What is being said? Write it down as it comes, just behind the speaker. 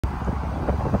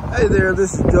Hey there,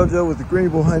 this is JoJo with the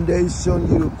Greenville Hyundai, showing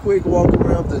you a quick walk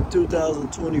around the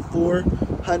 2024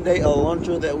 Hyundai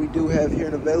Elantra that we do have here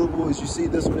and available. As you see,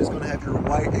 this one is going to have your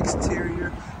white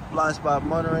exterior, blind spot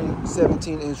monitoring,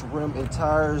 17-inch rim and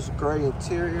tires, gray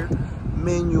interior,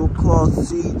 manual cloth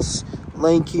seats,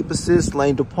 lane keep assist,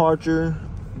 lane departure,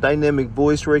 dynamic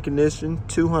voice recognition,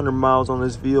 200 miles on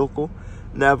this vehicle,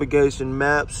 navigation,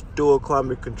 maps, dual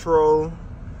climate control,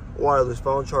 wireless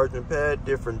phone charging pad,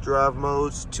 different drive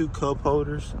modes, 2 cup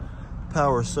holders,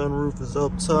 power sunroof is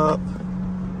up top,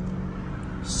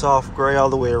 soft gray all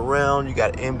the way around. You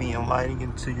got ambient lighting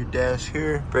into your dash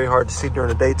here, very hard to see during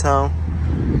the daytime.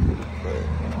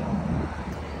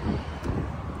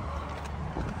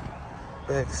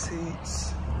 Back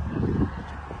seats,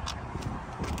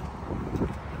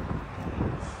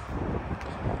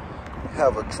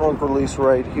 have a trunk release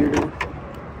right here,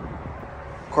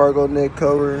 cargo neck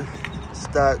cover,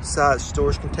 side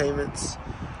storage containments,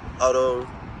 auto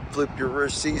flip your rear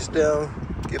seats down,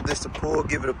 give this a pull,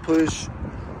 give it a push.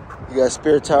 You got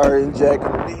spare tire and jack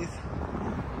underneath.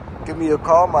 Give me a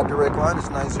call. My direct line is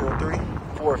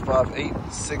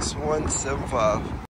 903-458-6175.